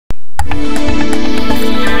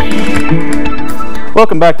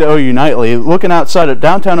Welcome back to OU Nightly. Looking outside at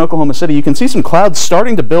downtown Oklahoma City, you can see some clouds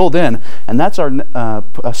starting to build in, and that's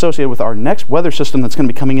associated with our next weather system that's going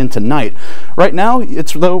to be coming in tonight. Right now,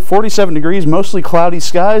 it's though 47 degrees, mostly cloudy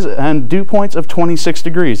skies, and dew points of 26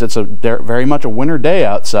 degrees. It's very much a winter day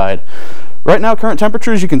outside. Right now, current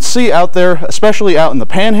temperatures, you can see out there, especially out in the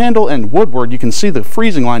Panhandle and Woodward, you can see the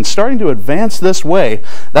freezing line starting to advance this way.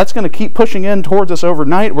 That's going to keep pushing in towards us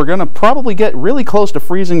overnight. We're going to probably get really close to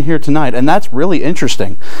freezing here tonight, and that's really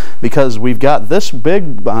interesting because we've got this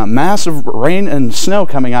big massive rain and snow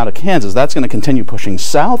coming out of Kansas. That's going to continue pushing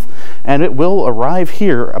south, and it will arrive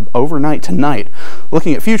here overnight tonight.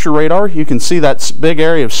 Looking at future radar, you can see that big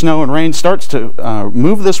area of snow and rain starts to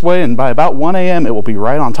move this way, and by about 1 a.m. it will be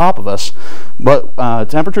right on top of us. But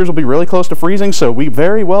temperatures will be really close to freezing, so we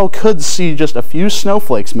very well could see just a few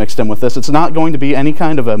snowflakes mixed in with this. It's not going to be any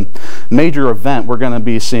kind of a major event. We're going to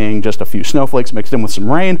be seeing just a few snowflakes mixed in with some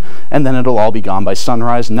rain, and then it'll all be gone by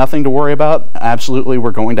sunrise. Nothing to worry about. Absolutely,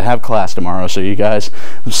 we're going to have class tomorrow, so you guys,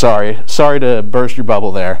 sorry to burst your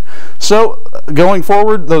bubble there. So going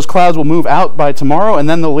forward, those clouds will move out by tomorrow, and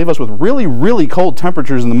then they'll leave us with really, really cold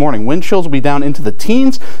temperatures in the morning. Wind chills will be down into the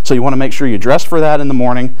teens, so you want to make sure you dress for that in the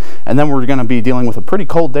morning. And then we're going to be dealing with a pretty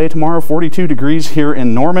cold day tomorrow, 42 degrees here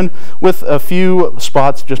in Norman, with a few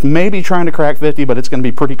spots just maybe trying to crack 50, but it's going to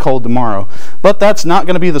be pretty cold tomorrow. But that's not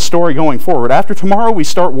going to be the story going forward. After tomorrow, we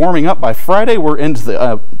start warming up. By Friday, we're into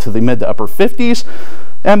the mid to upper 50s.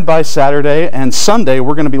 And by Saturday and Sunday,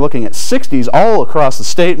 we're going to be looking at 60s all across the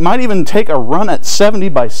state. Might even take a run at 70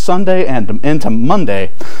 by Sunday and into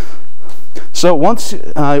Monday. So once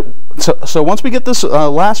we get this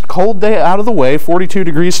last cold day out of the way, 42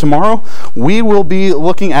 degrees tomorrow, we will be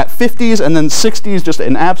looking at 50s and then 60s, just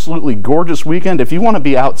an absolutely gorgeous weekend. If you want to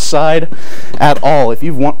be outside at all,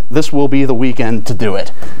 this will be the weekend to do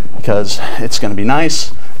it because it's going to be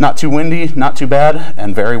nice, not too windy, not too bad,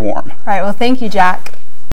 and very warm. All right, well, thank you, Jack.